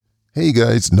Hey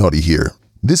guys, Naughty here.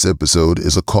 This episode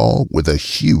is a call with a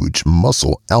huge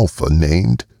muscle alpha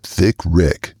named Thick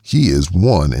Rick. He is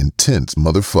one intense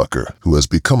motherfucker who has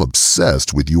become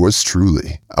obsessed with yours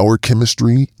truly. Our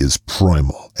chemistry is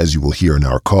primal, as you will hear in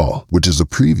our call, which is a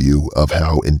preview of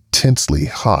how intensely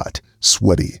hot,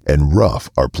 sweaty, and rough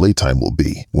our playtime will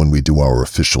be when we do our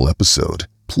official episode.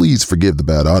 Please forgive the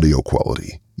bad audio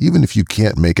quality. Even if you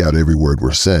can't make out every word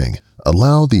we're saying,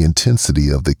 allow the intensity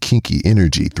of the kinky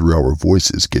energy through our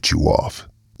voices get you off.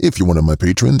 If you're one of my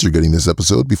patrons, you're getting this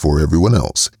episode before everyone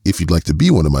else. If you'd like to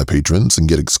be one of my patrons and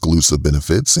get exclusive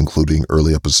benefits, including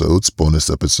early episodes,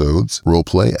 bonus episodes,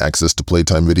 roleplay, access to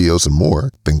playtime videos, and more,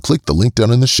 then click the link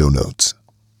down in the show notes.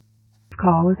 This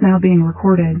call is now being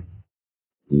recorded.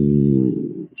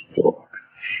 Fuck.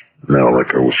 Now,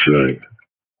 like I was saying,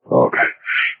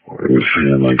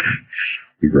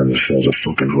 we run ourselves a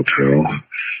fucking hotel.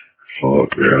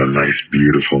 Fuck, we had a nice,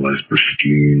 beautiful, nice,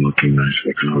 pristine looking, nice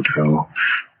fucking hotel.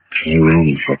 Turn around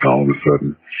and fuck all of a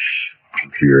sudden,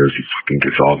 here's he fucking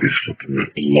gets all these fucking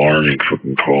alarming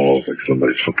fucking calls, like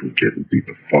somebody's fucking getting beat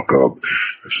the fuck up,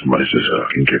 or somebody's just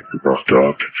fucking getting roughed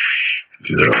up.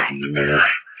 They're coming there.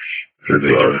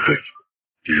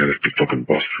 They fucking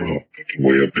bust through fucking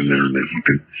way up in there, and they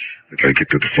fucking, like I get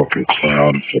to the fucking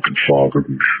cloud and fucking fog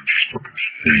and just fucking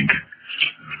sink.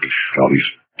 All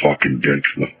these fucking dents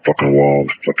in the fucking wall,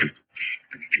 fucking,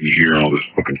 you hear all this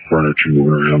fucking furniture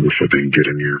moving around before they can get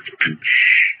in here, fucking,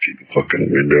 see the fucking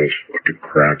windows, fucking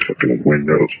cracked, fucking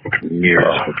windows, fucking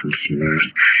mirrors, fucking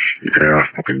smashed, yeah,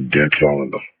 fucking dents all in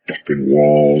the fucking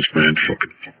walls, man,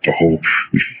 fucking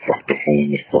we fucked the hole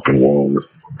in the fucking wall, and the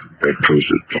fucking bedpost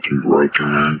is fucking broken,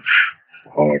 man,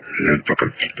 man,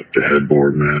 fucking fucked up the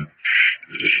headboard, man,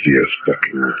 you just see us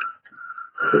fucking,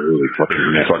 really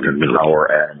fucking power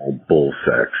animal bull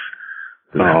sex.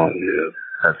 Oh,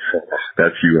 yeah.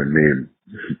 That's you and me,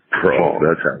 bro.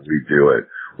 That's how we do it.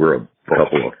 We're a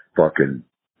couple of fucking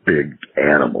big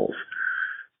animals.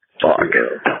 Fuck.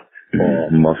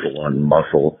 Muscle on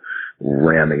muscle,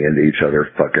 ramming into each other,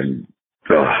 fucking,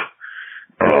 yeah.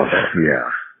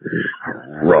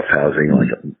 Roughhousing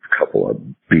like a couple of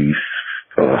beasts.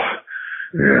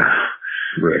 Yeah.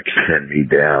 Rick, pin me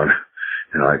down.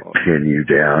 And I pin you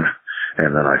down,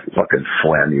 and then I fucking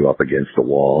slam you up against the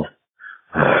wall.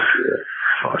 Oh, shit.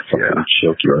 Fuck yeah. I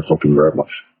choke you. I fucking grab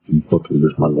fucking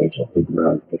lift my legs up and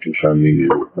I fucking try to knee you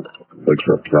with my fucking legs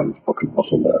wrapped around the fucking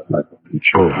muscle mat, and I fucking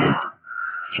choke you.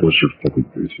 Force your fucking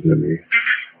face into me.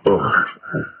 I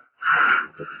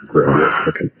fucking grab your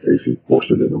fucking face and force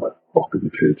it into my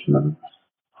fucking tits, man.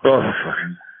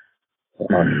 Fucking.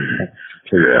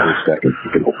 Take a second,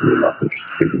 fucking open your mouth and just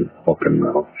take it fucking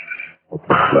mouth. I'll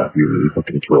slap you and you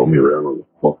fucking throw me around on the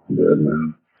fucking bed,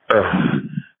 man.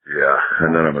 Yeah,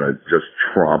 and then I'm gonna just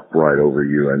tromp right over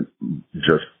you and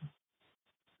just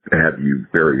have you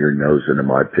bury your nose into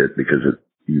my pit because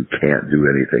you can't do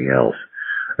anything else.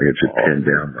 I get you pinned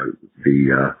down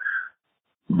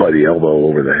by the elbow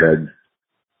over the head,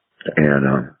 and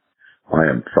I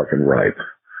am fucking ripe.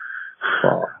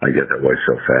 I get that way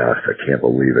so fast, I can't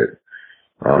believe it.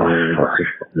 Fuck.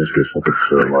 This guy's fucking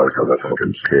paralyzed by that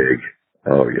fucking pig.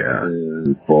 Oh, yeah.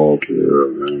 Fuck, yeah,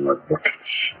 man.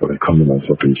 When I come to my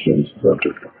fucking senses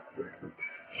after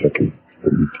fucking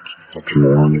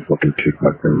around, you fucking kick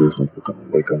my fingers and fucking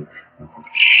wake up and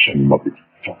shove them up your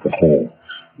fucking hole.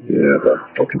 Yeah, that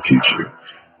fucking teach you.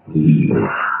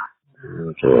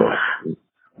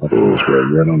 I was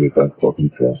right under that fucking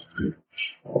chest.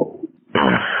 Oh.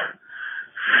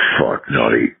 Fuck,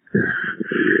 Naughty.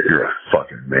 You're a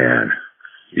fucking man.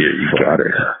 Yeah, you got it.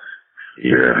 Yeah.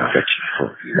 Yeah.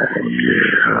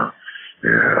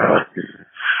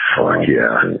 Fuck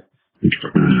yeah.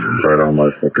 Right on my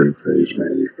fucking face,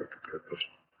 man. You fucking put this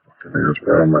fucking hands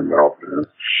right on my mouth, man.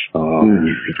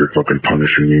 You think you're fucking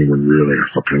punishing me when really I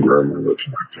fucking grab my lips.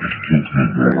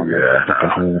 Yeah.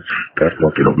 That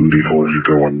fucking booty hole is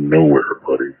going nowhere,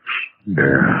 buddy.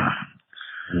 Yeah.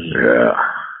 Yeah.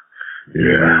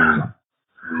 Yeah.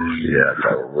 Yeah, it's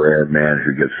a rare man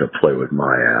who gets to play with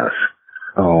my ass.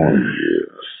 Oh,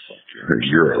 yes.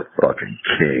 You're a fucking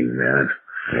king, man.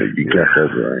 You got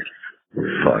that right.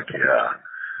 Fuck yeah.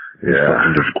 Yeah.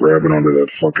 Fucking just grabbing onto that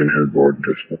fucking headboard and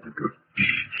just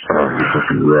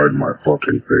fucking ride my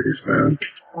fucking face, man.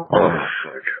 Fuck.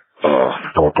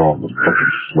 Fuck all the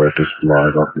fucking sweat just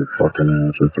flies off your fucking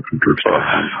ass and fucking drips off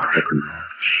my fucking,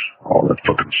 all that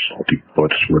fucking salty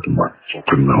butt sweat in my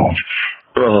fucking mouth.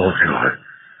 Oh, God.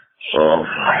 Oh,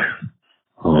 fuck.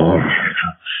 Oh,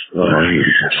 I need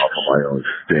to get off of my own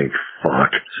stink.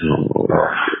 Fuck.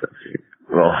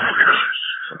 Oh,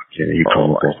 yeah, you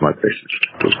come off my face and just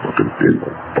those fucking big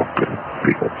old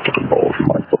fucking balls in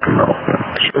my fucking mouth.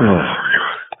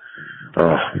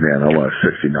 Oh, man, I want a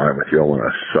 69 with you. I want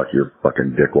to suck your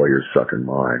fucking dick while you're sucking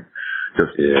mine.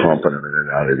 Just pumping it in and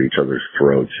out of each other's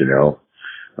throats, you know?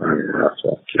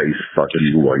 Face fucking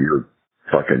you while you're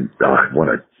fucking, I want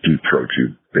to deep throat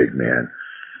you, big man.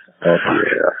 Oh,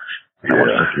 yeah. I want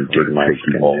to fucking dig my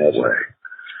feet all the way.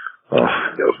 Oh,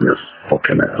 that was your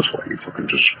fucking ass while you fucking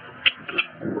just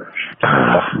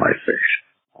off my face.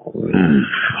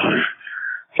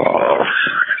 Oh,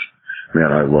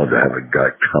 man, I love to have a guy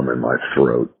come in my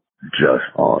throat, just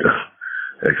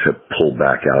except pull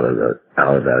back out of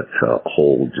that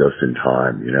hole just in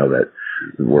time. You know, that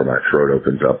where my throat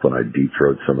opens up when I deep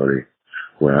throat somebody.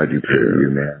 When I deep throat you,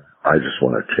 man, I just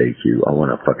want to take you. I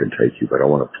want to fucking take you, but I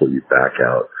want to pull you back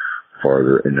out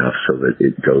farther enough so that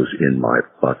it goes in my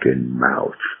fucking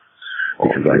mouth.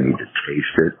 Because I need to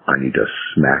taste it. I need to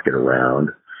smack it around.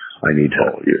 I need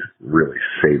to really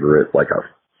savor it like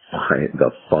the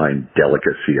fine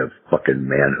delicacy of fucking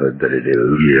manhood that it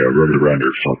is. Yeah, rub it around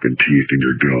your fucking teeth and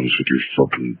your gums with your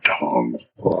fucking tongue.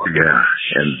 Oh, yeah,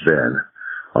 and then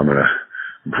I'm gonna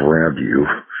grab you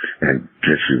and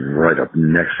get you right up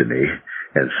next to me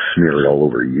and smear it all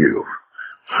over you.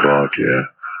 Fuck yeah.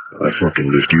 I fucking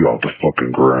lift you off the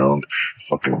fucking ground,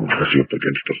 fucking press you up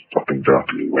against the fucking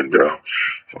balcony window.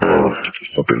 Just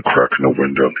a fucking crack in the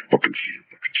window, and fucking see your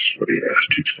fucking sweaty ass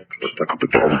cheeks fucking stuck up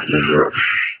against the window.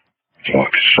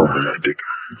 Fuck, something I dig.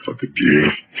 Fucking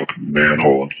fucking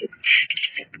manhole and fucking shit just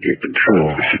fucking get in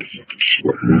trouble. I see the fucking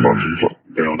sweat move up and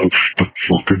fucking down. The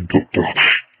fucking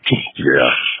yeah,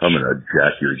 I'm gonna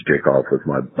jack your dick off with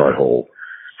my butthole.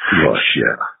 Fuck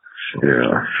yeah.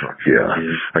 Yeah, fuck yeah.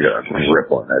 I got a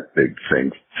grip on that big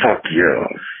thing. Fuck yeah.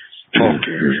 Fuck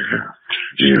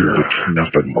yeah.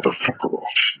 Snap that motherfucker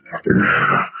off. Snap it.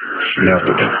 Snap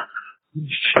it.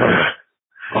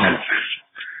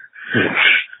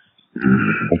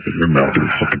 Open your mouth and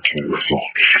fucking turn this on.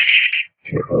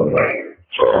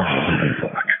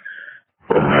 Fuck.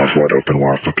 Mouth wide open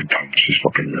while our fucking tongues just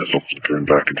fucking mizzle flickering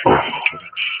back and forth.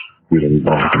 We don't even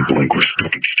fucking blink. We're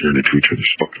fucking staring into each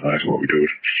other's fucking eyes while we do it.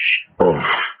 Oh,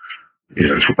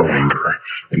 yeah, it's with anger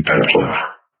and passion.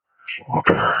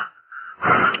 Fucker.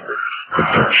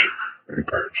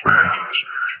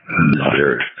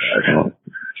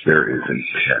 There is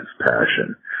intense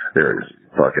passion. There is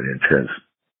fucking intense.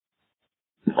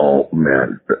 Oh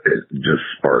man, it just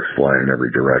sparks flying in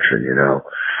every direction, you know?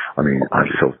 I mean, I'm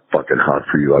so fucking hot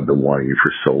for you. I've been wanting you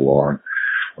for so long.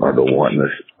 I've been wanting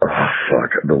this. Oh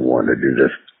fuck, I've been wanting to do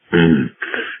this.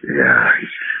 Yeah.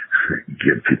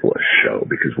 Give people a show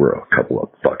because we're a couple of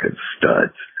fucking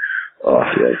studs. Oh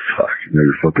yeah, fuck. You know,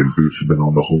 your fucking boots have been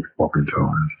on the whole fucking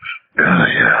time. Oh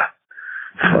yeah.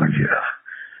 Fuck yeah.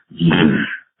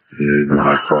 Yeah,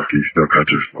 my fuck, you still got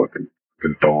your fucking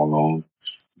thong on.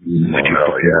 Like you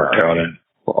fucking work out in.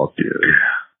 Fuck yeah.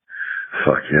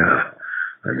 Fuck yeah.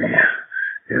 I mean,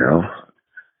 you know?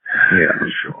 Yeah,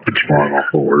 sure. It's flying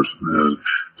off fours, man.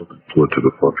 Fucking pull it to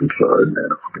the fucking side, man.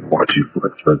 I fucking watch you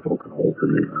flex that fucking hole for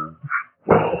me, man.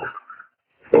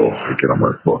 I get on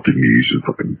my fucking knees and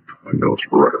fucking my nose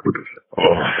right up with this.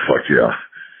 Oh, fuck yeah.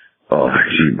 Oh,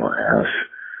 eat my ass.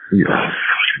 You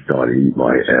fucking gotta eat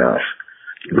my ass.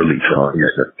 Really tongue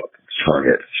it. Tongue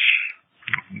it.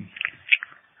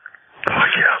 Oh,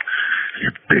 yeah. You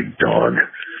big dog.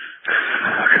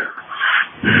 Fuck.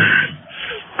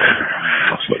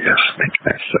 Yes, make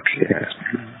that sexy ass.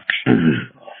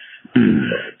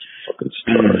 Fucking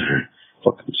stud.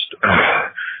 Fucking stud.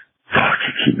 Fuck,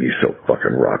 you keep me so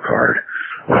fucking rock hard.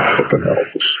 Fucking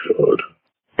alpha stud.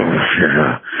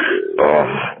 Yeah. Oh,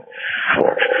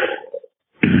 fuck.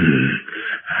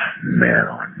 Man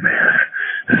on man.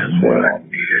 This is what I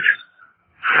needed.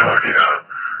 Fuck yeah.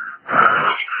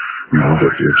 You know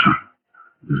that, itchy?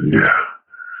 Yeah.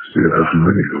 See, I've been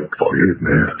really good. Fuck it,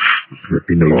 man. Let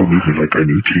me know you need me like I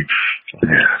need you.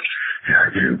 Yeah. Yeah, I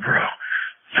do, bro.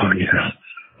 Fuck yeah.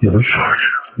 Yeah, fuck.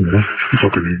 You know, you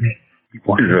fucking need me. You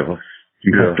want yeah.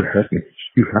 You have to have me.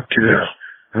 You have to. Yeah.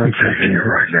 I'm taking you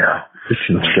right now. It's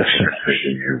an obsession. I'm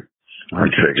taking you.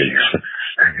 I'm taking you.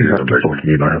 You have to fuck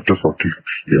me and I have to fuck you.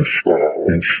 Yes.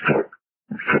 Yes. Fuck.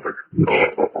 Fuck.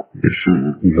 Yes.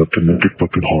 You have to make it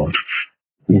fucking hard.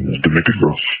 You have to make it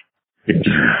rough. Yes.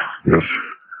 Yes.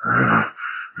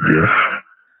 Yes.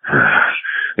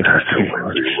 It has to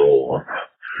really roll.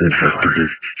 It has to be.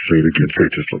 Say it again. Say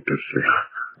it just like this. Say.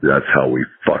 That's how we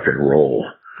fucking roll.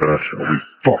 That's how we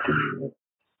fucking roll.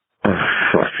 Oh,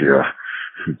 fuck yeah.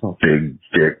 Big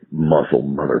dick muscle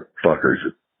motherfuckers.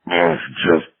 Oh,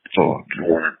 just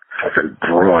fucking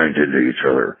grind into each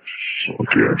other.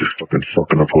 Fuck yeah, just fucking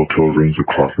fucking up hotel rooms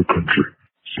across the country.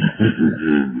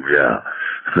 Yeah.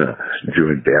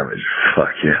 Doing damage.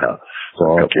 Fuck yeah.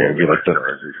 Fuck yeah, be like the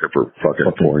stars, except for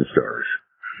fucking porn stars.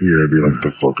 Yeah, it'd be like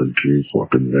the fucking two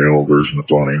fucking male version of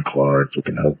Bonnie and Clyde.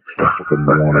 Fucking have fucking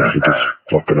wanted to just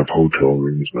fucking up hotel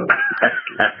rooms, man.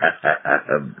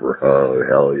 Bro,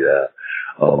 hell yeah.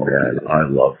 Oh man, I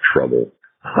love trouble.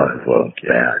 I love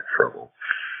bad trouble.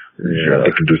 Yeah,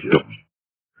 they can just,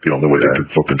 the only way they can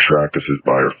fucking track us is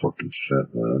by our fucking scent,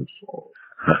 man.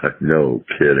 No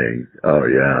kidding. Oh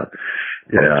yeah.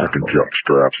 Yeah. Fucking jock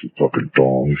straps and fucking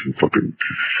thongs and fucking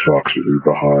socks that are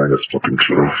behind us, fucking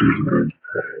trophies, man.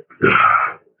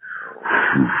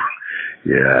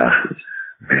 Yeah.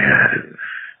 Man.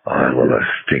 Oh, I love a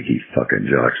stinky fucking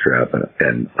jockstrap,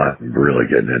 and I'm really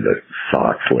getting into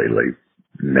socks lately.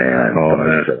 Man,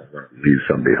 man. Leave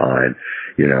some behind.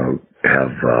 You know,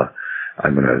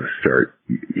 I'm gonna start.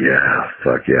 Yeah,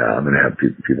 fuck yeah. I'm gonna have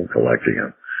people collecting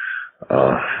them.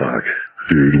 Oh fuck.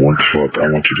 Dude, I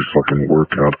want you to fucking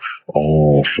work out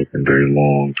all fucking day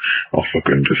long. I'll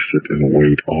fucking just sit and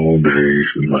wait all day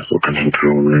in my fucking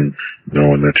hotel room,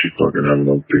 knowing that you fucking having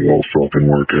a big old fucking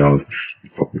workout. You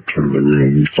fucking turn the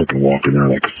room, you fucking walking out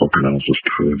like a fucking alpha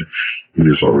stud. You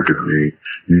just look at me.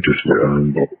 You just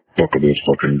fucking buckle those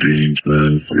fucking jeans,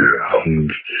 man.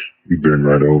 Yeah. You bend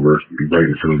right over. You right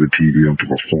in front of the TV. I don't give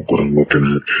a fuck what I'm looking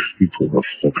at. You pull my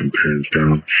fucking pants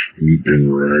down. And you bend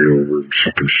right over and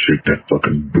fucking shake that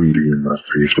fucking booty in my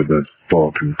face with that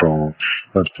fucking thong.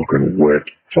 That fucking wet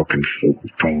fucking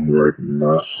soapy thong right in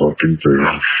my fucking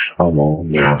face. I'm all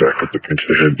back up against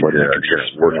the head like that.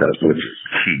 Just work out with your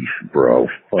teeth, bro.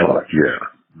 Fuck yeah.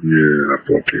 Yeah,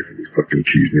 fuck it. You fucking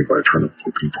tease me by trying to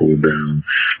fucking pull it down.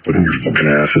 But your fucking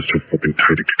ass is too fucking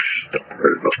tight to get stuck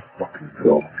right in the fucking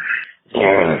throat.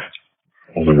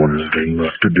 Only one thing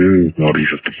left to do. Now you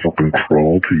have to fucking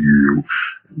crawl to you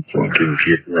and fucking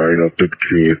get right up to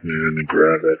it, man, and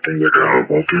grab that thing with your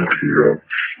fucking teeth.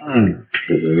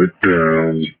 Pull it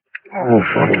down. Oh,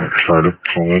 fucking try to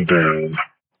pull it down.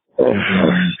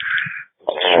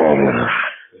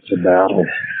 It's a battle.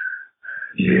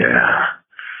 Yeah.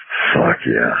 Fuck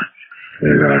yeah.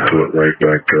 And I pull it right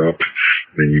back up.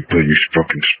 Then you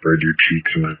fucking spread your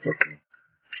cheeks and I fucking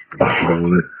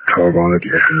tug on it,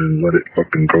 and let it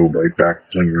fucking go right back,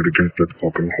 fling it against that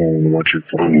fucking hole and watch it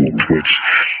fucking twitch.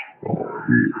 Oh,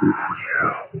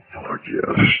 yeah. Fuck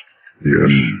yes.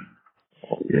 Yes.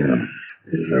 Yeah.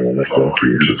 Yeah, when I thought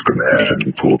you're just gonna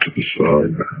fucking pull to the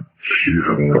side, man.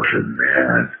 Yeah, fucking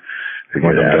man.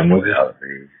 When I'm done with it,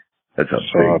 that's a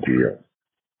big deal.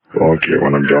 Fuck yeah,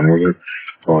 when I'm done with it,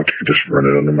 fuck yeah, just run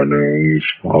it under my nose.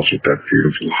 I'll with that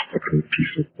beautiful fucking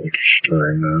piece of fucking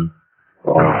string, man.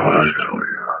 Oh, hell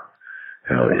yeah.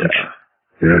 Hell yeah.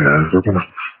 Yeah, man,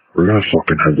 we're gonna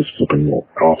fucking have this fucking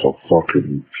alpha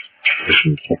fucking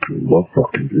fishing fucking love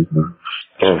fucking dude, man.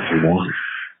 Oh, if you want.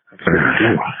 That's what we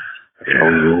do. That's how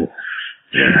we roll.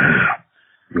 Yeah.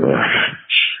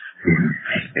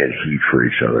 And heat for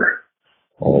each other.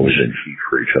 Always in heat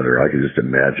for each other. I can just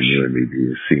imagine you and me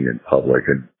being seen in public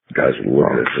and guys would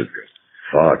look at us and go,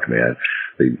 fuck, man.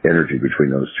 The energy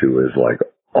between those two is like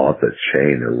off the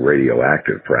chain. They're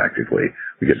radioactive practically.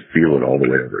 We can feel it all the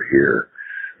way over here.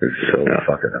 They're so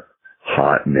fucking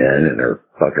hot men and they're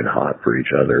fucking hot for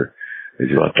each other. They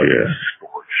just fucking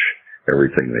scorch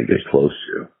everything they get close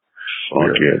to.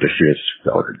 Fuck yeah, they see us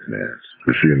started, man.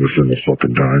 We're seeing this in the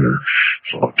fucking diner.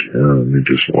 Fuck yeah, and they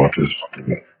just watch us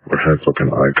fucking, or have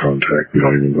fucking eye contact. We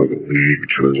don't even go to leave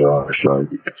each other's eyes. Like,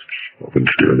 we just fucking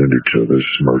staring at each other,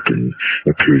 smirking,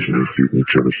 occasionally feeding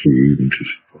each other food, and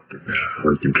just fucking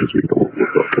smirking because we know what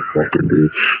we're about to fucking do.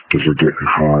 Because we're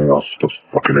getting high off the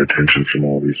fucking attention from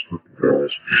all these fucking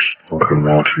guys. Fucking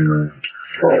watching around.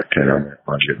 Fuck, and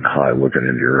I'm getting high looking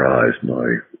into your eyes, my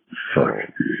fuck.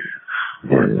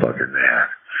 We're fucking man.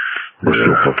 We're so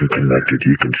fucking connected.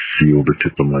 You can feel the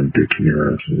tip of my dick in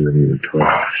your ass and then even touch.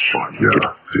 Oh, fuck yeah. You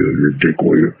can feel your dick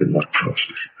way up in my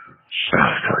prostate.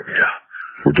 Oh, fuck yeah.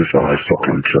 We're just all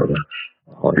fucking each other.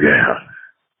 Oh, yeah.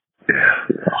 Yeah.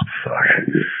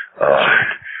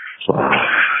 Oh,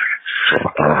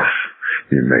 fuck.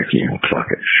 You make me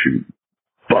fucking shoot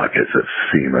buckets of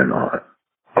semen on it.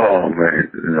 Oh,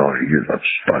 man. No, you're the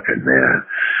fucking man.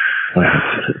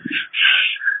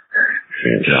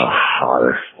 He's the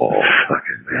hottest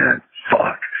fucking man.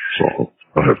 Fuck. So,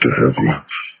 I have to have you.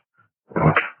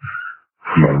 Fuck.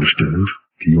 You understand?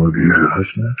 Do you want to be a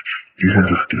husband? Do you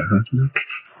understand that?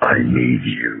 I need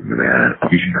you, man.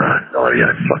 I'm not naughty.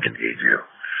 I fucking need you.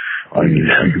 I need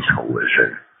to have a collision.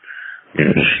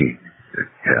 Yes.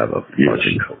 Have a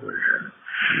fucking collision.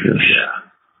 Yes.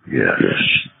 Yeah. Yes.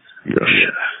 Yes.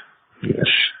 Yes.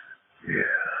 Yes.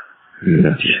 Yeah.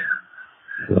 Yes.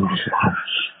 Yes.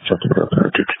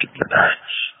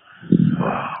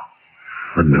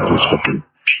 And they just fucking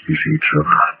tease each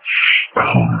other.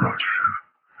 Oh my God.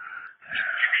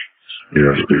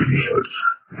 Yes, baby.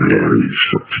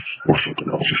 Yeah, or something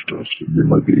else just does. You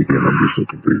might be again, I'm just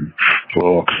fucking baby.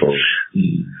 Fuck, so. Oh,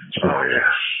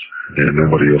 yeah. And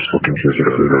nobody else fucking cares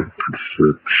about it.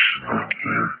 Shit. Oh,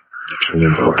 man. And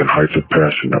then fucking heights of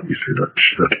passion that we say that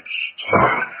shit.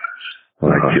 I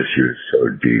kiss you so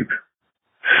deep.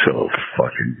 So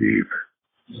fucking deep.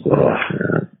 Oh,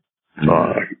 man.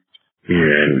 Fuck.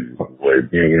 Yeah,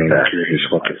 you don't care his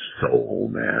fucking soul,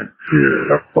 man. Yeah,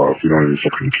 that fuck, we don't even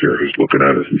fucking care who's looking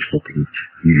at us. We fucking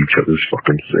eat each other's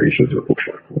fucking faces. It looks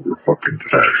like we're fucking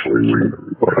actually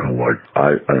weird. But I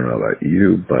don't know about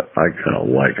you, but I kind of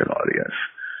like an audience.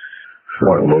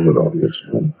 I love an audience,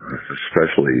 man.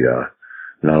 Especially,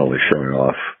 not only showing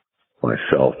off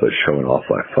myself, but showing off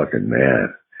my fucking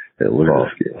man. Hey, look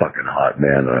at this fucking hot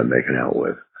man that I'm making out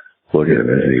with. Look at him,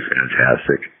 isn't he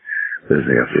fantastic? Isn't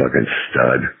he a fucking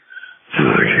stud?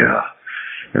 Yeah.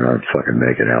 And I'm fucking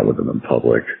making out with him in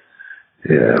public.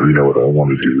 Yeah. You know what I want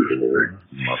to do, Hillary?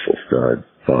 Muscle stud.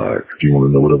 Fuck. Do you want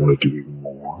to know what I want to do even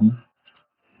more?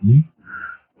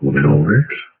 Want to know, Rick?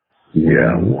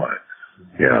 Yeah, what?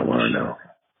 Yeah, I want to know.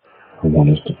 I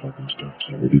want us to fucking start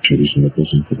playing with each other's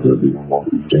nipples and put everyone while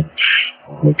eating.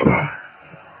 Right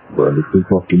at the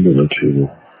fucking dinner table.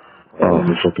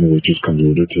 The fucking waitress comes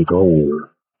over to take our order.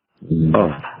 We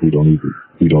don't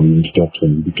even stop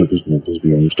playing with each other's nipples.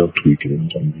 We only stop tweaking and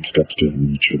don't even stop staring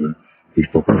at each other. We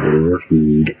fucking order our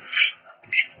food.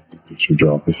 She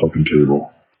drop the fucking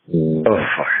table.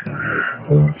 Fuck.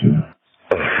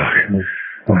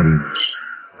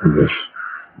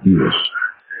 Yes.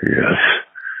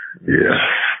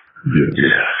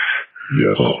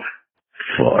 Oh,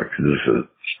 fuck. This is...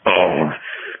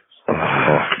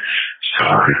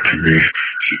 Sorry to me.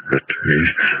 Submit to me.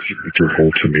 Submit your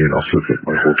whole to me and I'll submit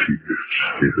my whole to you.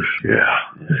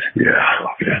 Yeah.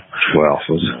 Well,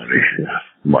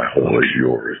 my whole is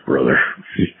yours, brother.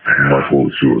 My whole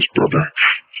is yours, brother.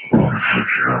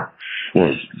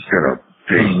 Well, it's gonna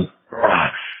be...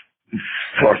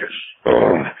 fuck it.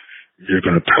 You're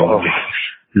gonna tell me.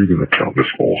 You're gonna tell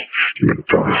this whole. You're gonna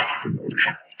tell this.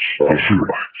 Yes, you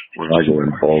are. When I go in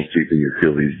balls deep and you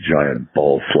feel these giant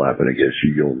balls slapping against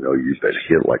you, you'll know you've been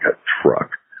hit like a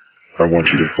truck. I want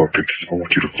you to fuck me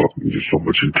with so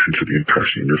much intensity and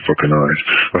passion in your fucking eyes.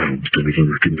 I almost don't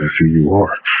even recognize who you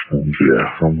are. I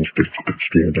almost get fucking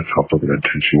scared. That's how fucking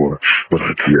intense you are. But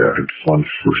it's fun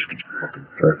first fucking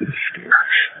fucking scared.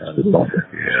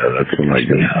 Yeah, that's when I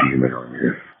go demon on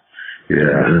you.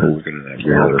 Yeah, looking at that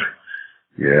mirror.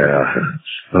 Yeah.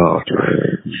 Oh,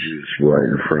 just right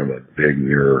in front of a big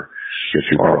mirror. Get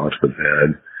you across the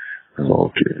bed. And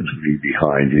me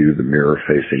behind you, the mirror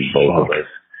facing both of us.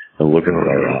 And looking at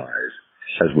our eyes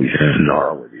as we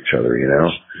snarl at each other, you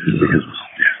know? Because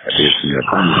we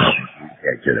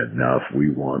can't get enough. We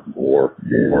want more.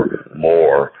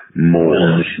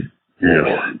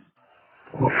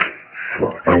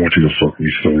 I want you to fuck me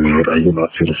so hard. I will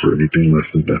not settle for anything less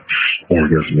than that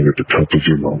orgasming at the top of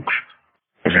your lungs.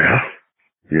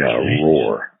 Yeah,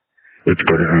 roar. It's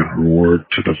gonna be roared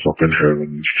to the fucking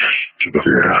heavens, to the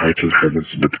heights of heavens,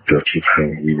 to the depths of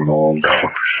hell, even all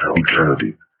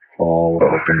eternity. All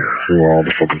fucking through all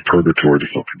the fucking purgatory to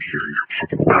fucking hear your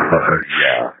fucking word.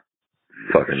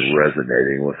 Fucking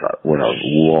resonating with a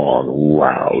long,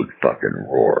 loud fucking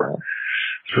roar.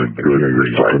 So good at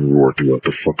your fucking roar throughout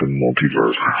the fucking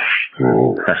multiverse.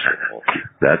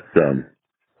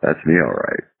 That's me,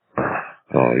 alright.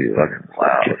 Oh, you fucking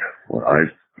loud. When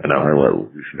I let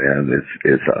loose, man,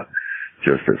 it's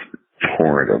just this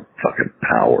torrent of fucking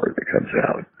power that comes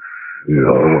out. Yeah, I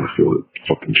want to feel it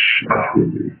fucking shit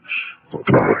in me.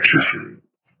 Fucking electricity.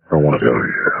 I want to feel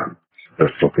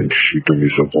that fucking shit in me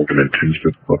so fucking intense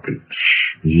that fucking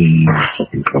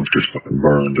comes just fucking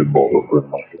burned and boiled over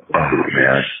my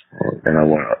man. And I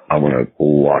want to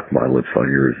lock my lips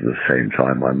on yours at the same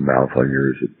time, my mouth on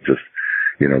yours. It just,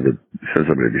 since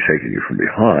I'm going to be shaking you from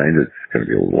behind, it's going to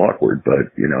be a little awkward, but,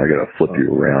 I got to flip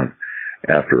you around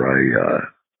after I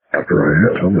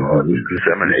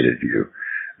disseminated you.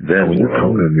 Then you're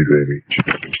coming at me, baby. You're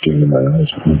fucking staring in my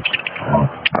eyes.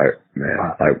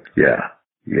 Yeah.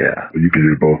 You can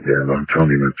do both, man. I'm telling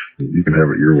you, man. You can have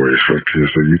it your way, so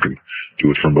you can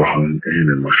do it from behind and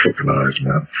in my fucking eyes,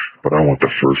 man. But I want the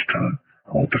first time.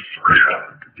 I want the first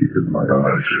time to keep it in my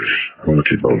eyes. I want to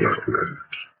keep both of it.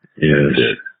 Yeah,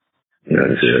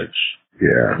 that's it.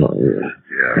 Yeah.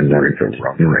 And then it's a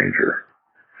rough ranger.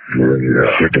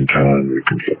 The second time, you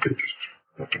can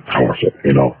fucking power up,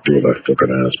 throw that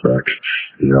fucking ass back.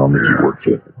 Make you work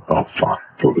for it. Oh, fuck.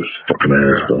 Throw this fucking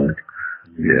ass back.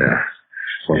 Yeah.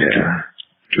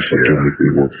 Just like you'll make me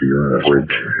work for your ass.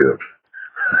 Bridge hip.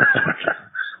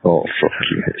 Oh, fuck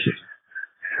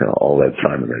yeah. All that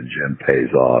time in the gym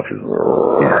pays off.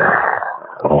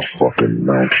 I'll fucking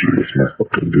mount you with my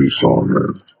fucking boots on,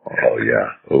 man. Oh, yeah.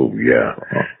 Oh, yeah.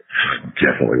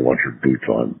 Definitely want your boots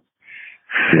on.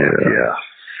 Yeah.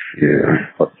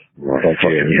 Fuck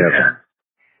yeah.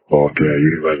 Fuck yeah,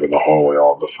 you live in the hallway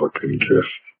all the fucking kiss.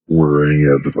 Where any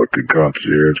of the fucking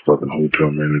concierge, fucking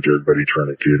hotel manager, everybody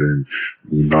trying to get in,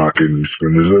 knocking,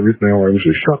 screaming, is everything all right? We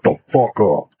say, shut the fuck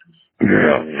up.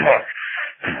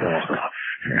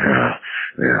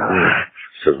 Yeah.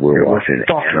 So we're watching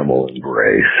Animal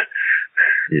Embrace.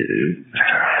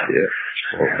 Yeah.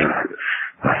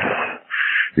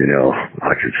 You know,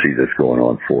 I could see this going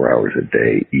on 4 hours a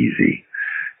day, easy,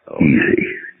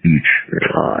 each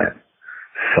time.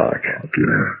 Fuck.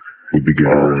 Yeah. We begin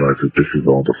to realize that this is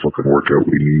all the fucking workout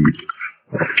we need.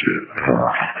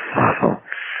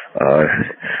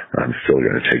 I'm still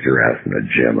gonna take your ass in the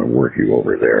gym and work you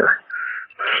over there.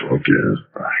 Okay.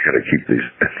 I gotta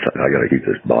keep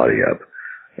this body up.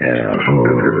 And I'm gonna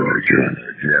go to the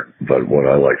gym. But what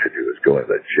I like to do is go in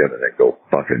the gym and then go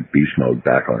fucking beast mode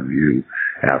back on you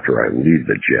after I leave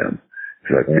the gym.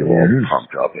 Because I feel all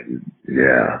pumped up and,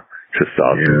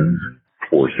 testosterone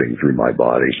coursing through my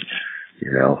body.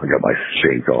 You know, I got my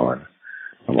steak on.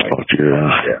 I'm like,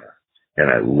 and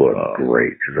I look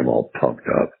great because I'm all pumped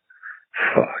up.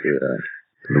 Fuck yeah.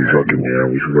 And fucking, we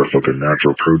have our fucking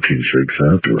natural protein shakes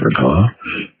afterwards, huh?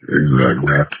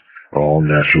 Exactly. All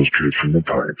natural straight from the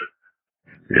pipe.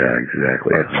 Yeah,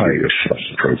 exactly. I'll give you a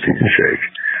fucking protein shake.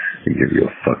 And give you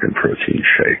a fucking protein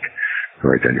shake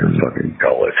right down your fucking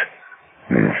gullet.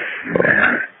 Man.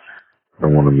 I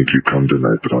want to make you come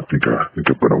tonight, but I think I'm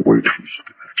gonna wait for you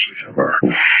to actually have our.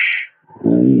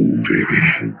 Ooh, baby.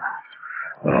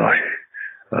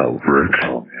 Rick.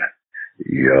 Oh, man.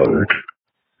 Yo. Rick.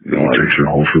 You want to take your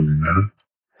home for me, man?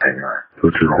 Hang on.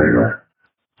 Put your home on.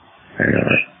 Hang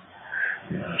on.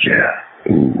 Yeah.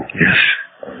 Ooh. Yes.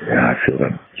 Yeah, I feel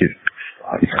them. He's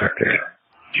got there.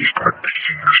 He's got the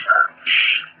fingers, man.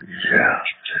 Yeah.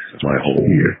 My whole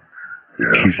ear.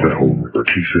 Yeah. Keep that home.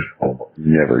 Keep it home.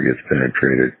 Never gets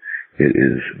penetrated. It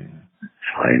is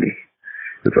tiny.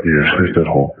 It's that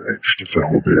hole. It's that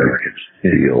hole, baby. I can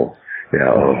feel.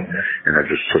 Yeah. And I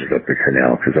just put it up the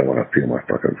canal because I want to feel my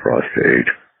fucking prostate.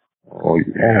 Oh,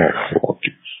 yeah.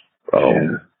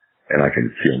 And I can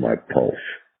feel my pulse.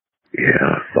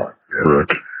 Yeah, fuck.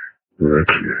 Rick,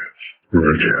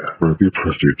 rub your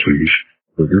prostate, please.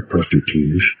 Rub your prostate,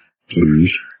 please.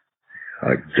 Please.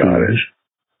 I got it.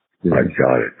 Yeah. I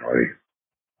got it, buddy.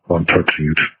 I'm touching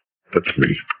it. That's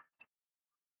me.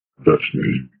 That's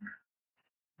me.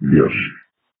 Yes.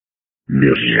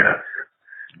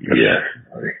 Yes,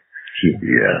 buddy.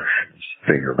 Yes.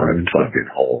 Finger my fucking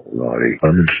hole, buddy.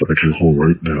 I'm inside your hole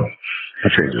right now.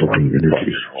 That's a fucking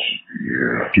energy.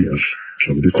 Yeah. Yes.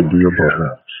 Somebody to be above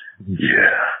that.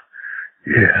 Yeah.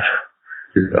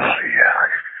 Oh, yeah. I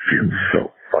feel so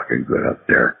fucking good up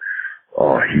there.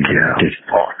 Oh, yeah.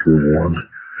 You're warm.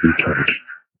 You're tight.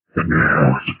 And you're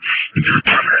warm. And you're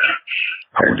tired.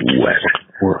 I'm wet.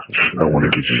 I want to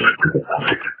get you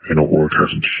wet. And a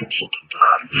orgasm so fucking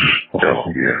bad. Oh,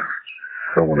 yeah.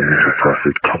 I want to make your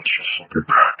prostate come so fucking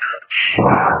bad.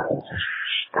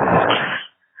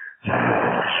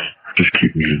 Just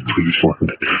keep me in, please, for a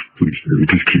minute. Please, baby,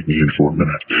 just keep me in for a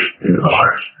minute.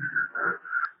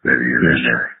 Baby, you're in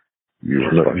there. You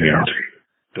are let me out.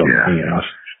 Let me out.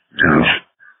 No.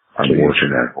 I'm working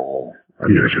that hole.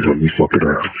 Yes, let me fuck it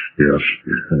up. Yes.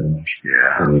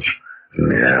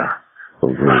 Yeah.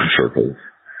 Those little circles.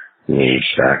 Little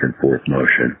back and forth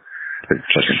motion. I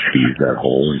fucking tease that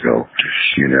hole and go,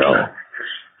 you know,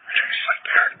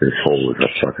 this hole is a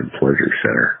fucking pleasure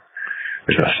center.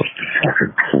 It's a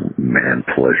fucking man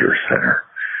pleasure center.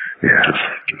 Yeah.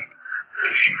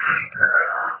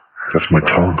 That's my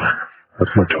tongue.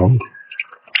 That's my tongue.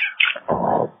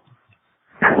 Oh,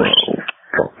 bro.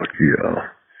 Fuck yeah.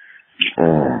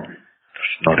 Oh,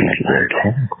 that's not even my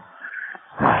tongue.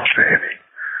 Oh, baby.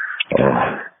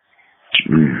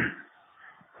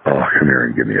 Oh, come here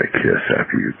and give me a kiss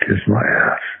after you kiss my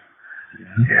ass.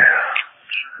 Yeah.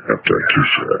 After I kiss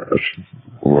your ass.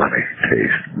 Let me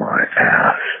taste my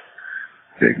ass.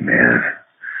 Big man.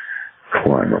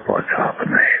 Climb up on top of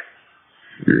me.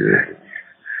 Yeah.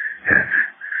 And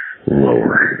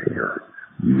lower your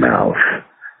mouth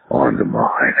onto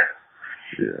mine.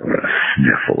 Yeah. I'm gonna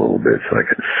sniff a little bit so I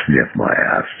can sniff my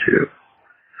ass too.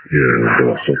 Yeah, but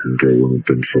I'll fucking go and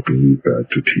then fucking move back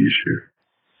to tease you.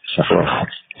 Oh,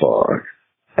 fuck.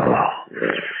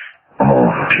 Oh,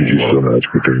 tease you so much,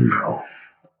 but then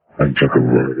I'm fucking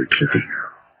really kicking you.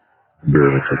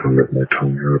 barely fucking let my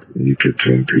tongue out, and you get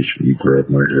so impatient, you grab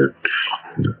my head.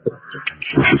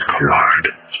 This is God.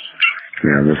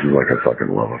 Man, this is like a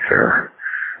fucking love affair.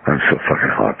 I'm so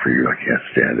fucking hot for you, I can't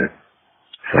stand it.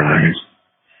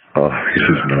 Oh, This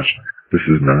is natural. This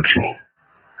is natural.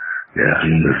 yeah,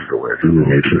 this is the way We were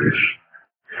made for this.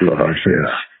 Fuck,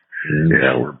 yeah.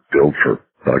 Yeah, we're built for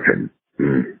fucking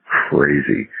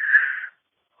crazy.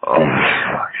 Oh,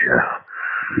 fuck, yeah.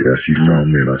 Yes, you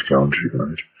found me and I found you,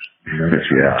 right?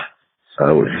 Yeah.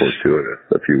 I was fortuitous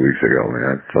a few weeks ago,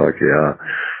 man. Fuck, yeah.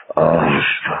 Oh,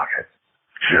 fuck it.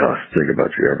 Just think about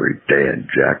you every day and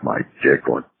jack my dick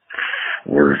on.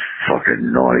 Where's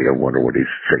fucking Naughty? I wonder what he's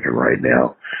thinking right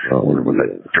now. I wonder what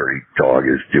that dirty dog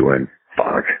is doing.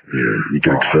 Fuck. Yeah, you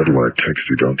get excited when I text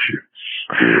you, don't you?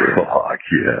 Fuck,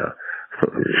 yeah.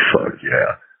 Fuck,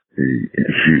 yeah.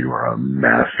 You are a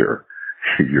master.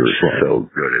 You're so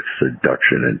good at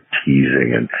seduction and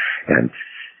teasing and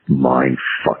mind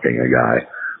fucking a guy.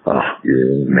 Oh,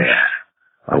 man.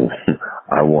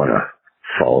 I want to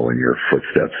follow in your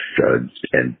footsteps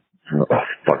and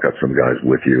fuck up some guys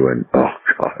with you. And, oh,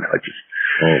 God,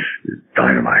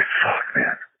 dynamite. Fuck,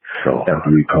 man. So,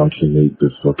 after we consummate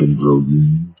this fucking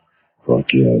brilliant,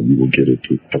 fuck yeah, you will get it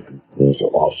through fucking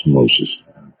osmosis.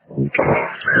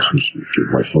 Get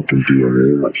my fucking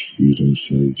DNA, like season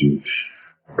synergy.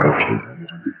 Okay.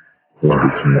 It'll be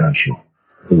commercial.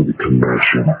 It'll be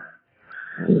commercial.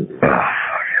 oh,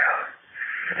 fuck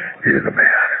yeah. You're the man.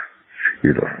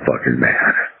 You're the fucking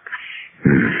man.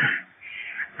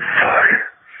 Fuck.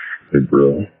 Hey,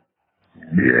 bro.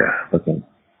 Yeah. Okay.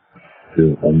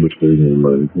 Yeah, I'm between your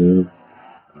leg, man.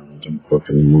 I'm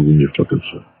fucking moving your fucking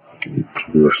foot. Fucking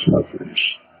caress my face.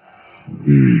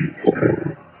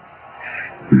 Fucking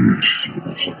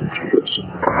caressing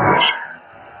my face.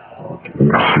 I'm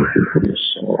slipping from the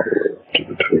soul to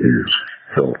the toes.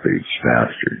 Filthy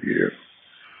bastard, you.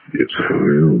 Yes, I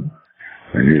will.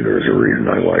 I knew there was a reason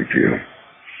I liked you.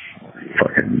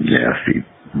 Fucking nasty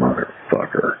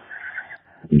motherfucker.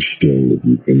 I'm staring at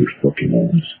you in your fucking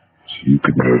eyes, so you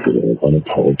could know that I'm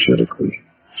unapologetically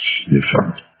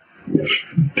sniffing your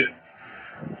feet.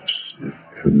 Sniff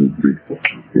every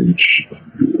fucking inch of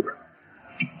your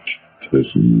feet.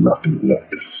 There's nothing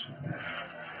left to sniff.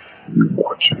 You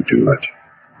watch me do it.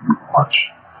 You watch.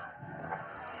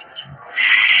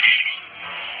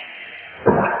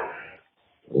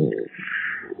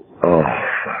 Oh,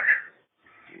 fuck.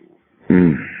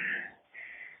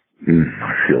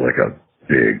 I feel like a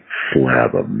big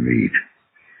slab of meat.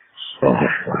 Oh,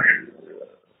 fuck.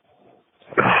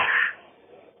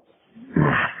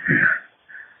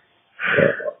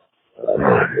 Oh,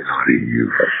 Naughty,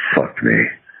 you fucked me.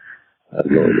 I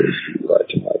know this right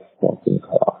to my fucking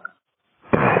cock.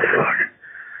 Oh, fuck.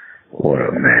 What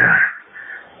a man.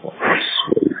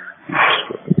 Sweet. You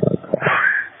fucking my cock.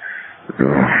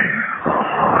 Oh,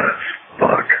 hot as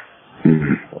fuck.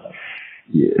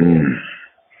 Yeah.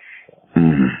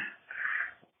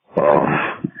 Oh.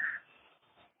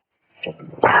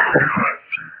 Fucking Oh,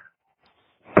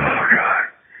 God.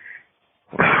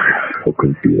 Oh, God.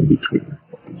 fucking be in between the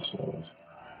fucking cells.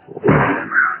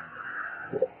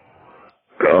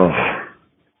 Oh.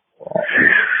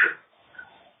 Jesus.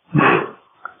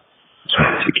 So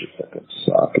I take your fucking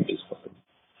sock and just fucking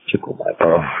tickle my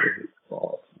fucking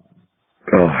balls.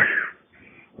 Oh,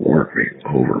 you work me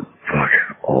over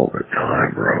fucking all the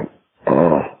time, bro.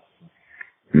 Oh.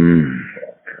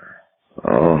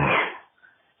 Oh.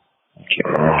 I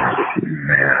can't Oh,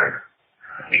 man.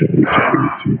 wait to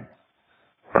meet you.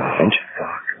 Oh,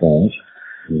 fuck. Balls?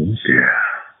 Yes. Yeah.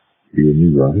 You and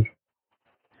me, right?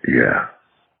 Yeah.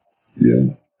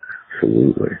 Yeah.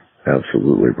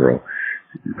 Absolutely, bro.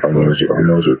 Our noses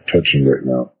are touching right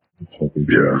now. It's fucking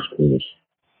Yeah. penis.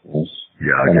 Yes.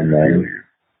 Yeah, I can feel you.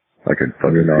 I can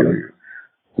fucking feel you.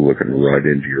 Looking right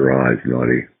into your eyes,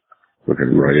 Naughty.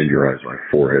 Looking right into your eyes, my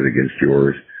forehead against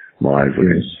yours. My eyes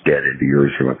looking dead into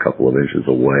yours from a couple of inches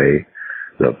away.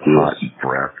 The hot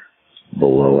breath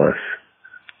below us.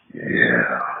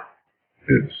 Yeah.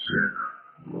 It's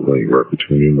laying right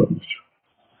between your legs.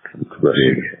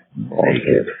 Big,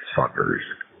 naked fuckers.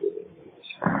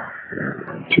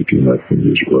 I'm taking my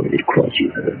fingers running across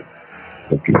your head.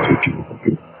 Fucking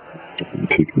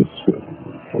taking a sweat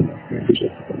from my fingers.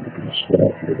 I'm looking to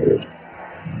slap your head.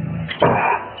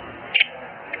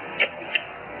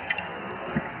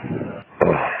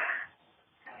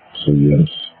 So yes,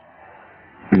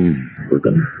 we're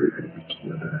gonna be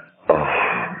together.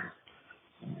 Oh,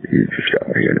 you just got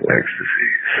me in ecstasy.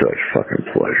 Such fucking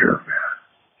pleasure.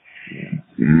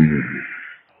 You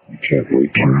can't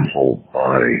wait to. My whole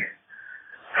body.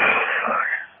 Fuck.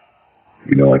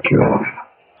 You know I can't.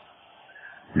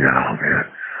 Yeah, man.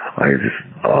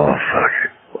 Fuck.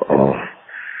 Oh,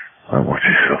 I want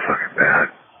you so fucking bad.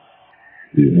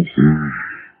 Yes.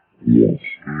 Yes.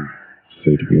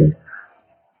 Say it again.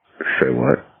 Say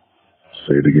what?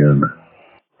 Say it again.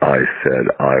 I said,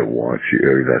 I want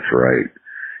you. That's right.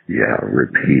 Yeah,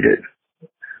 repeat it.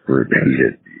 Repeat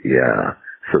it. Yeah.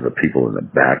 So the people in the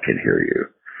back can hear you.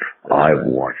 I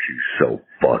want you so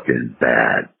fucking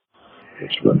bad.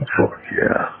 That's right. Fuck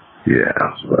yeah. Yeah.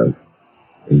 That's right.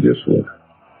 And guess what?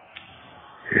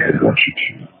 Yeah. I want you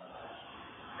to.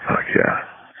 Fuck yeah.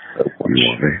 I want You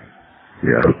want me?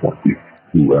 Yeah. I want you.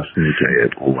 You ask me to Say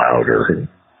it louder.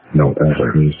 No,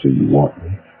 ask me. Say you want me.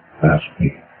 Ask me.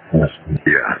 Ask me.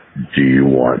 Yeah. Do you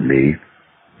want me?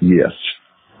 Yes.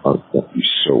 I want you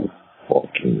so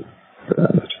fucking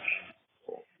bad.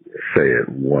 Say it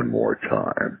one more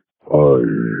time. I want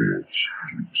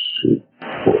you so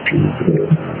fucking bad.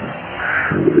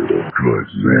 Good,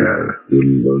 man. You're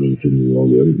learning from me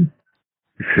already.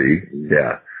 See?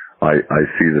 Yeah. I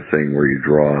see the thing where you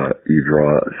draw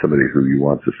somebody who you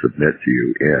want to submit to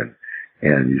you in,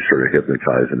 and you sort of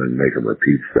hypnotize them and make them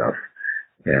repeat stuff.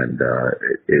 And,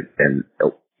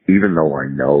 even though I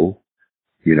know,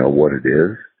 what it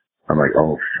is, I'm like,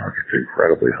 oh fuck, it's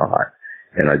incredibly hot.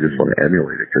 And I just want to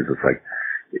emulate it because it's like,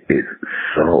 it's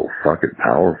so fucking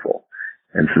powerful.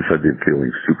 And since I've been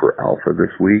feeling super alpha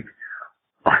this week,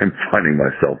 I'm finding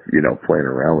myself, playing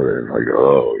around with it. And like,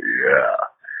 oh yeah.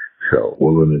 So,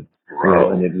 and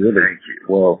it really, thank you.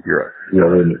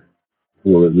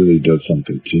 It really does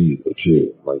something to you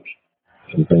too. Like,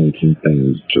 some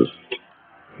things just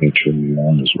turn me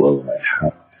on as well. And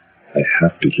I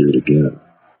have to hear it again.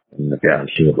 And if I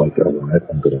hear it like that,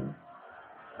 I'm gonna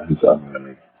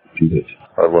repeat it.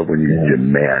 I love when you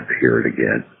demand to hear it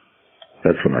again.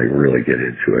 That's when I really get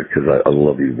into it, because I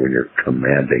love you when you're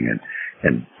commanding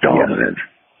and dominant.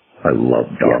 I love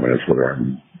dominance, whether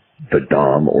I'm the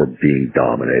dom or being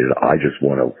dominated. I just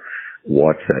want to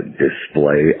watch that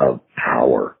display of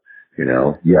power,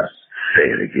 Yes. Say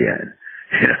it again,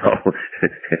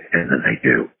 and then they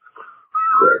do.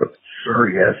 Sir,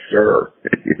 yes, sir.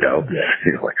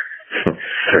 Like,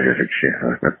 say it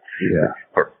again. Yeah.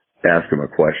 Or ask them a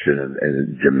question and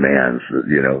it demands that,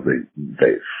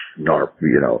 they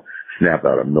snap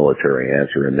out a military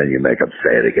answer, and then you make them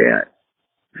say it again.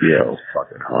 Yeah. So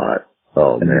fucking hot.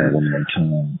 Oh, and man. Then one more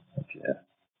time.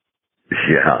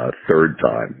 Yeah, a third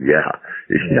time. Yeah.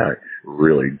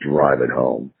 Really drive it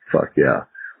home. Fuck yeah.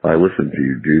 I listen to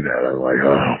you do that. I'm like,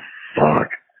 oh, fuck.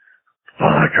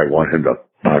 I want him to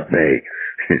fuck me.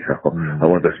 I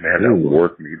want this man to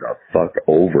work me the fuck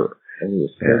over. And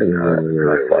I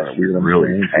find we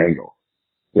really tangle.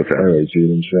 What's that? All right, see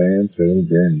what I'm saying? Say it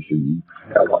again. See,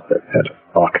 I want that man to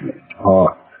fuck me. Oh,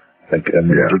 I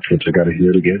gotta hear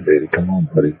it again, baby. Come on,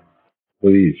 buddy.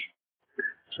 Please.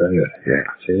 Say it. Yeah.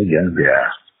 Say it again.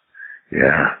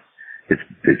 Yeah.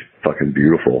 It's fucking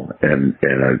beautiful. And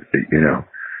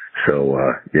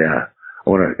yeah. I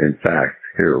want to, in fact,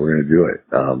 here, we're going to do it.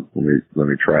 Let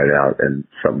me try it out. And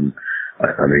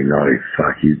Naughty,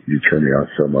 fuck, you turn me on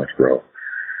so much, bro.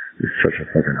 You're such a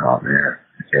fucking hot man.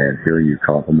 And hearing you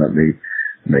compliment me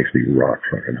makes me rock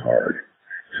fucking hard.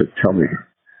 So tell me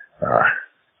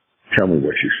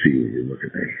what you see when you look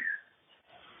at me.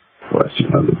 Well, I see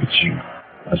when I look at you.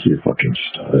 I see a fucking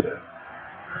stud.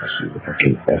 I see the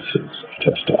fucking essence of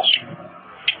testosterone.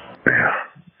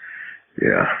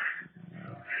 Yeah.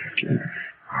 I see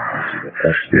the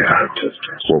essence of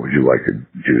testosterone. What would you like to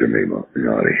do to me,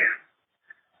 Naughty?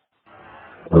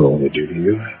 What do I want to do to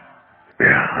you?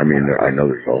 Yeah, I know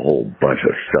there's a whole bunch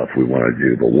of stuff we want to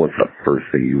do, but what's the first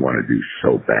thing you want to do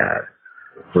so bad?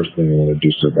 The first thing I want to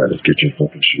do so bad is get your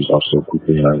fucking shoes off so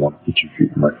quickly, and I want to put your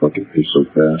feet in my fucking face so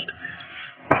fast.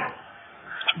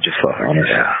 I'm just honest.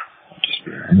 Yeah. I'm just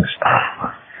being honest.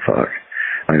 Oh, fuck.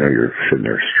 I know you're sitting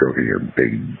there stroking your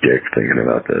big dick thinking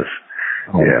about this.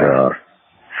 Oh, God.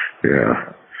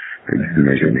 Yeah. You're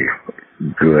making me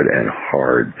good and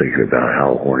hard thinking about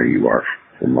how horny you are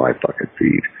for my fucking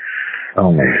feet.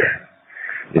 Oh, my God.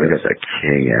 I got the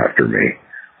king after me.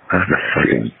 I'm the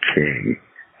fucking king.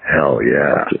 Hell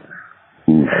yeah.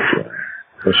 Oof.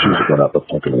 Those shoes are going out the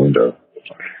fucking window.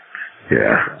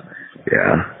 Yeah.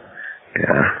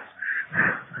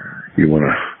 You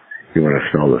wanna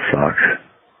smell the socks?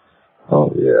 Oh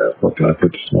yeah, fucking I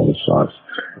put the smell of socks.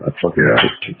 I fucking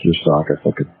just take your sock, I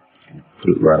fucking put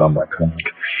it right on my cock,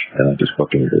 and I just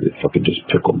fucking let it fucking just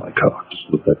tickle my cock.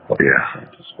 Just with that fucking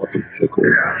just fucking tickle.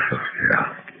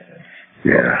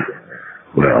 Yeah.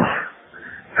 Well,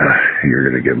 you're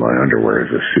gonna get my underwear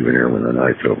as a souvenir when the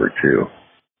night's over too.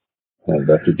 And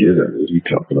that's a given. What are you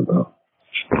talking about?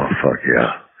 Oh fuck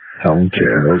yeah. How I'm taking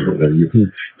over there.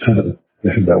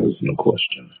 That was no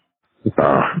question.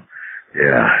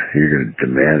 Yeah, you're going to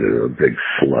demand it of a big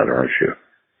slut, aren't you?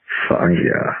 Fuck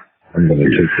yeah. I'm going to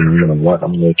take them. I'm going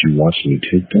to let you watch me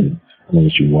take them. I'm going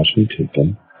to let you watch me take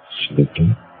them, slip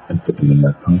them, and put them in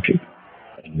my pocket.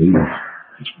 And leave.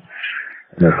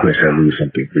 And of course, I'll leave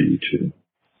something for you, too.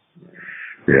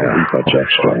 Yeah. I'll leave my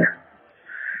jackstrap.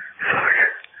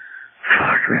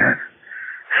 Fuck, man.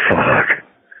 Fuck.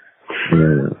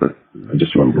 Yeah. I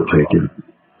just wanted to take it.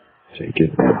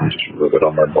 And just rub it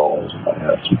on my balls and my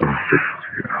ass.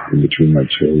 In between my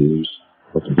toes.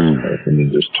 And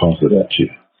then just toss it at you.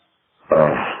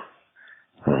 Well,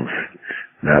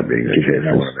 that being the case,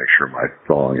 I want to make sure my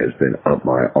thong has been up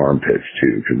my armpits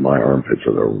too, because my armpits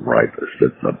are the ripest.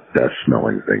 It's the best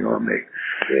smelling thing on me.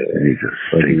 Yeah. And you just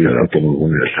stink it up a little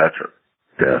bit. That's a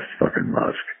death fucking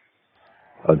musk.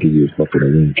 I'll give you a fucking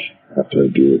link after I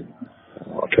do it.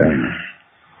 Okay.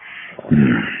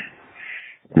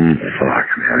 Fuck,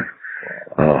 man.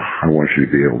 I want you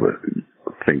to be able to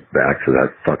think back to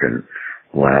that fucking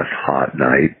last hot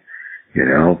night, you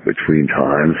know, between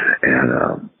times,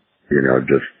 and, you know,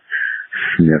 just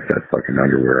sniff that fucking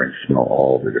underwear and smell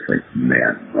all the different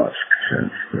man musk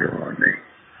scents that are on me.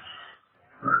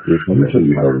 Let me tell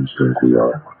you how in sync we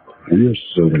are. We are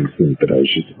so in sync that I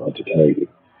was just about to tell you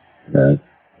that,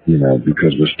 you know,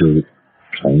 because we're still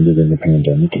kind of in the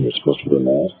pandemic and we're supposed to wear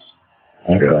masks,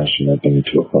 I fashion that thing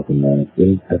into a fucking mask.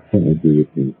 That thing will be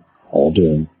with me all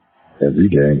day, every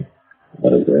day, no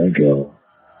matter where I go,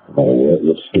 no matter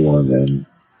what store I'm in,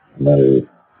 no matter,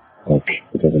 like,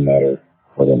 it doesn't matter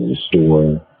whether I'm in the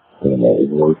store, whether I'm at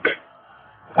work.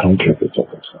 I don't care if it's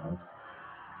outside.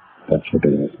 That's what they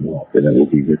ask me. And it will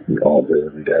be with me all day,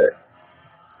 every day.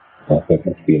 I think I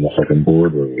have to be in a fucking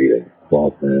boardroom meeting.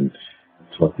 Well, man,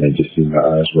 fucking, I just see my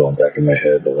eyes rolling back in my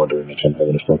head. They're wondering if I'm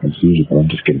having a fucking seizure, but I'm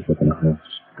just getting fucking high.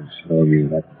 And smelling me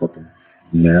like a fucking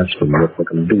mask from your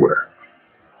fucking underwear.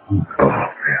 Oh,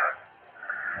 man.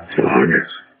 That's what it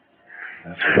is.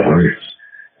 That's what it is.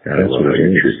 That's what it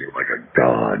is. Treat you like a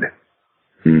god.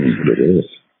 That's what it is.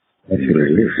 That's what it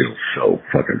is. You feel so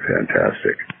fucking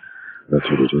fantastic. That's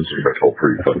what it is. I felt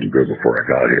pretty fucking good before I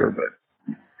got here, but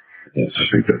yes. I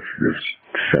think that's just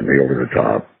sent me over the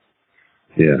top.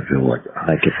 Yeah. I feel like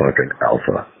I'm a fucking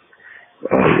alpha.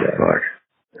 Oh, yeah. Fuck.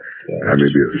 Yeah, I may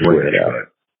be a switch,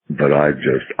 but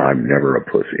I'm never a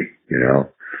pussy, you know?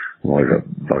 I'm always a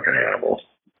fucking animal.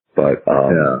 But,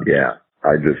 yeah,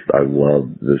 I love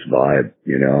this vibe,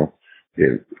 you know?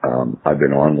 I've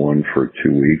been on one for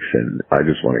 2 weeks and I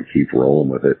just want to keep rolling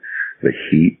with it. The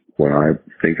heat, when I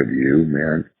think of you,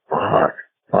 man, fuck.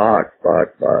 Oh,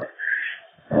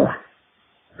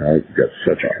 I've got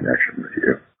such a connection with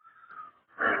you.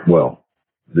 Well,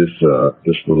 this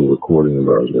little recording of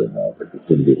ours right now, it's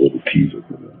going to be a little teaser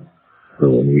for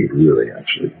when we really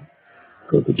actually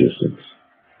go the distance.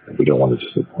 And we don't want to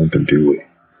disappoint them, do we?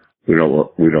 We don't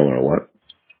want to what?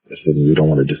 I said we don't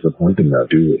want to disappoint them now,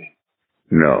 do we?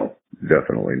 No,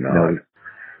 definitely not.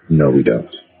 No, we don't.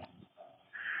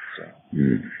 So.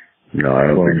 No, I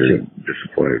don't think they're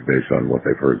disappointed based on what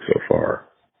they've heard so far.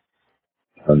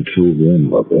 Until then,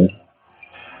 lover,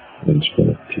 I'm just going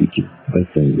to take your my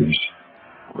fingers,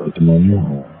 rub them on your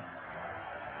arm,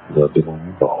 rub them on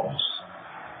your balls,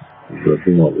 rub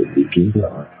them on the leaking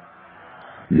blood,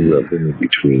 rub them in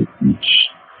between each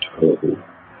toe,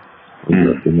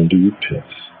 rub them under your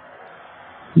pits,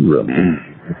 rub them in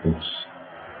your nipples,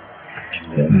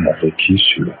 and then after I kiss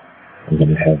you, I'm going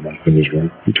to have my fingers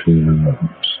right between my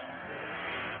arms.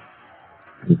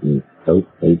 Oh,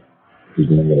 because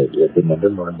I'm going to rub them under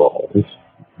my balls,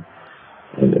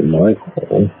 and in my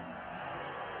hole,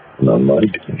 and on my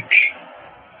dick.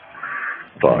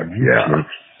 Fuck, yeah.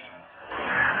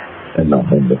 And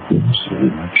I'll end up in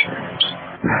my chairs.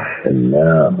 And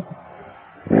now,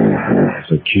 as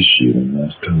I kiss you the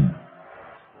last time,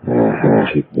 I'll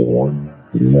take one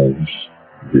nice,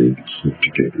 big sip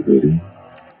together, ready?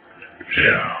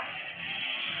 Yeah.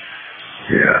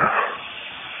 Yeah.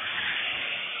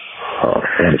 I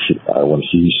want to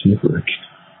see you sniff, Rick.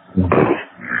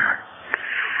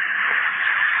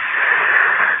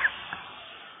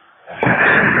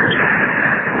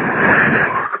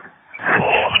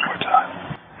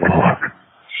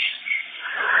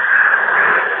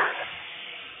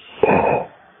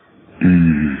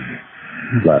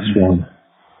 Last one.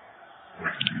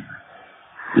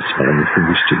 It's on your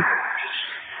fingers too.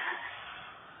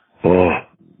 Oh.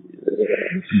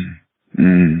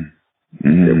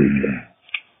 There we go.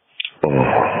 Oh.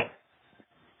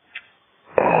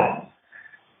 Oh.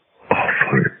 Oh,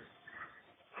 fuck.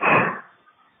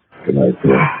 Good night,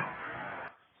 bro.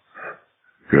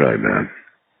 Good night, man.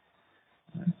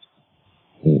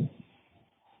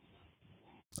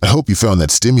 hope you found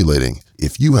that stimulating.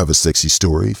 If you have a sexy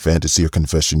story, fantasy, or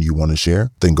confession you want to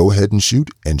share, then go ahead and shoot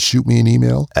me an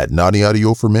email at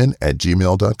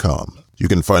naughtyaudioformen@gmail.com. You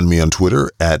can find me on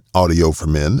Twitter at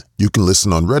AudioForMen. You can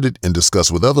listen on Reddit and discuss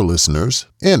with other listeners.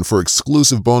 And for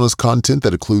exclusive bonus content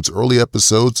that includes early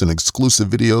episodes and exclusive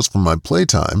videos from my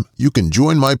playtime, you can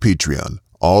join my Patreon.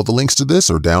 All the links to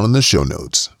this are down in the show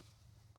notes.